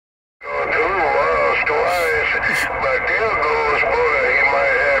But they'll Ghost Bullet, he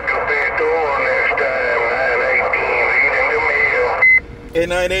might have to pay toll next time. 918, reading the mail. In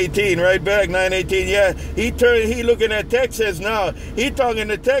 918, right back, 918, yeah. He looking at Texas now. He talking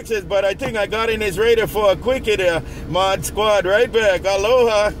to Texas, but I think I got in his radar for a quickie there. Mod Squad, right back.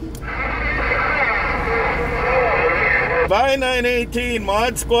 Aloha. Bye, 918.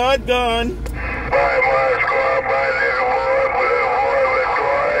 Mod Squad gone. Bye, ModSquad, bye, little boy,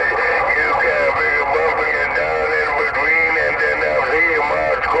 you can't be bumping it down in between, and then I'll see you,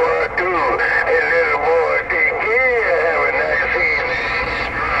 ModSquad, too. And little boy, take care, have a nice evening.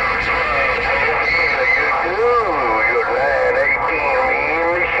 You do, your 918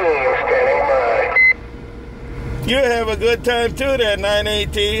 mean machine standing by. You have a good time too there,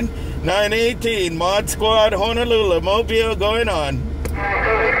 918. 918, Mod Squad, Honolulu, Mobile going on.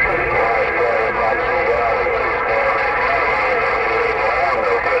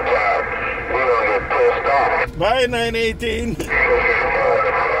 Bye, 918. Hey,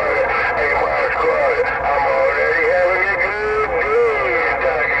 ModSquad, I'm already having a good day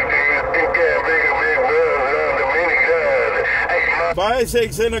talking to you. Think that big brother on the minigun. Hey, Bye,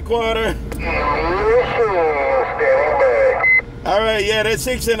 6 1/4. standing back. All right, yeah, that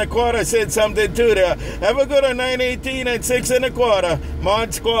 6 1/4 said something too there. Have a good one, 918 and 6 1/4.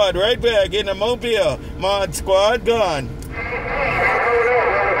 Mod Squad, right back in the Mobile. Mod Squad gone.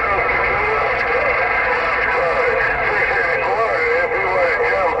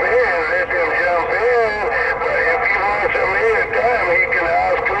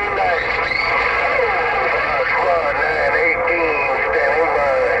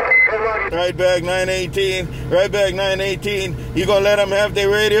 Right back, 918. Right back, 918. You gonna let them have their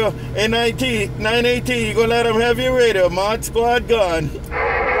radio? And 918, you gonna let them have your radio? Mod Squad gone.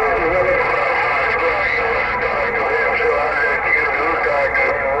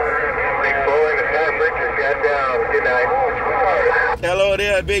 Hello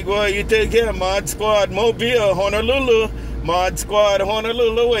there, big boy. You take care. Mod Squad, Mobile, Honolulu. Mod Squad,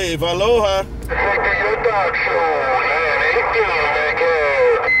 Honolulu Wave. Aloha.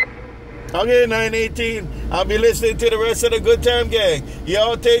 Okay, 918. I'll be listening to the rest of the Good Time Gang.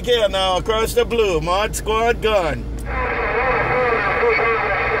 Y'all take care now. Across the blue. Mod Squad gone.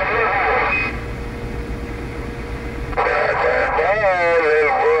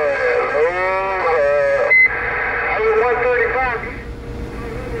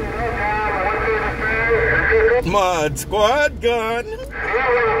 Mod Squad gone.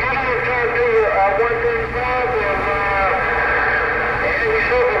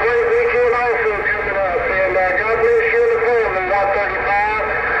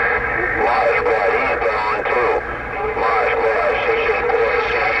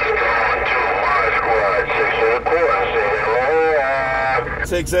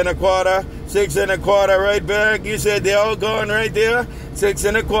 Six and a quarter, 6 1/4 right back. You said they all gone right there. 6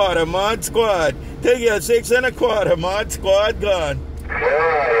 1/4, Mod Squad. Take your 6 1/4, Mod Squad gone.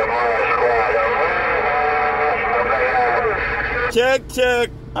 Check, check.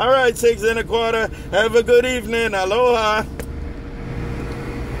 All right, 6 1/4. Have a good evening. Aloha.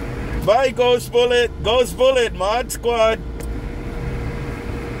 Bye, Ghost Bullet. Ghost Bullet, Mod Squad.